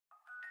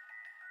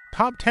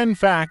Top 10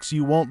 facts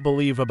you won't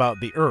believe about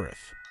the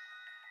Earth.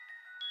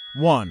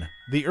 1.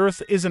 The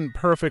Earth isn't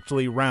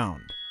perfectly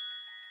round.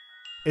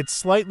 It's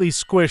slightly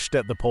squished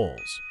at the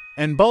poles,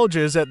 and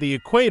bulges at the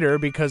equator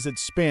because it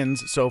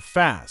spins so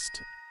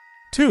fast.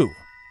 2.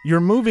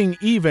 You're moving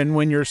even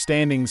when you're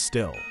standing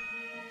still.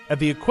 At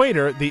the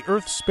equator, the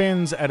Earth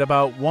spins at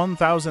about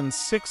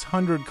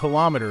 1,600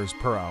 kilometers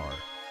per hour,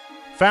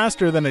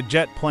 faster than a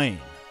jet plane.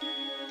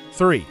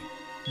 3.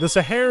 The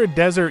Sahara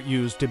Desert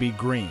used to be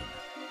green.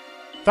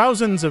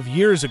 Thousands of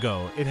years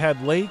ago, it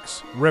had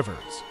lakes,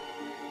 rivers,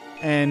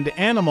 and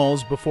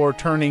animals before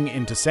turning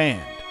into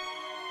sand.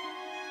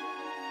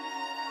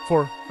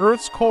 4.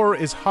 Earth's core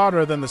is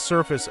hotter than the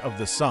surface of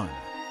the sun.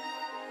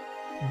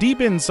 Deep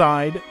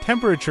inside,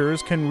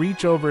 temperatures can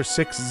reach over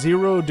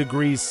 60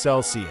 degrees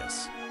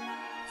Celsius.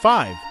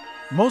 5.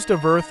 Most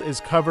of Earth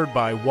is covered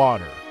by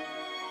water.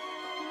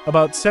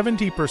 About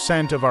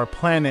 70% of our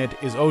planet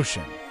is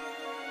ocean,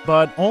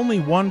 but only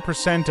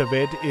 1% of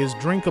it is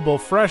drinkable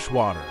fresh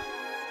water.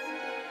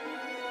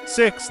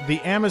 6.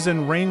 The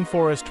Amazon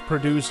rainforest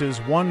produces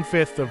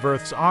 1/5 of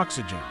Earth's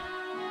oxygen.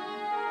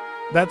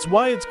 That's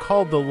why it's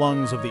called the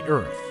lungs of the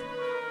Earth.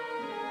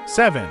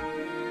 7.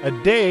 A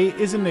day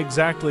isn't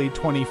exactly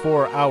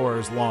 24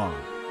 hours long.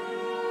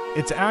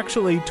 It's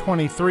actually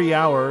 23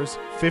 hours,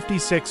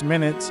 56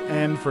 minutes,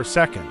 and 4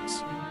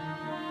 seconds.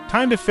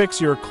 Time to fix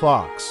your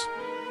clocks.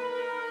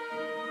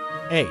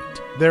 8.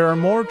 There are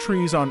more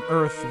trees on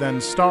Earth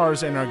than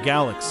stars in our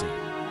galaxy.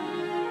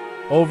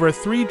 Over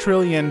 3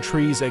 trillion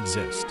trees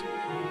exist,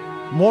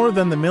 more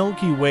than the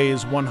Milky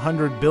Way's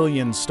 100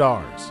 billion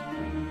stars.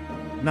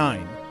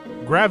 9.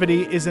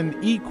 Gravity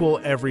isn't equal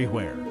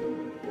everywhere.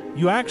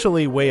 You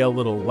actually weigh a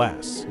little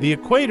less at the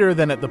equator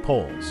than at the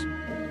poles.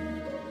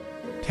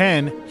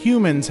 10.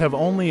 Humans have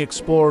only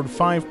explored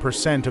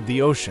 5% of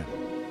the ocean.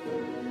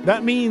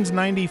 That means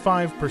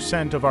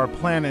 95% of our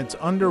planet's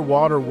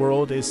underwater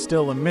world is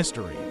still a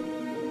mystery,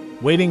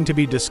 waiting to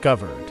be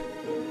discovered.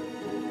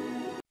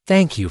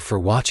 Thank you for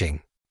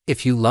watching.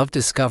 If you love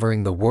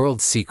discovering the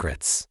world's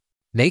secrets,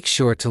 make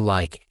sure to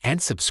like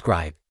and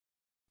subscribe.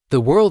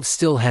 The world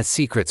still has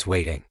secrets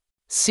waiting.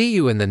 See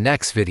you in the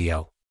next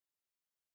video.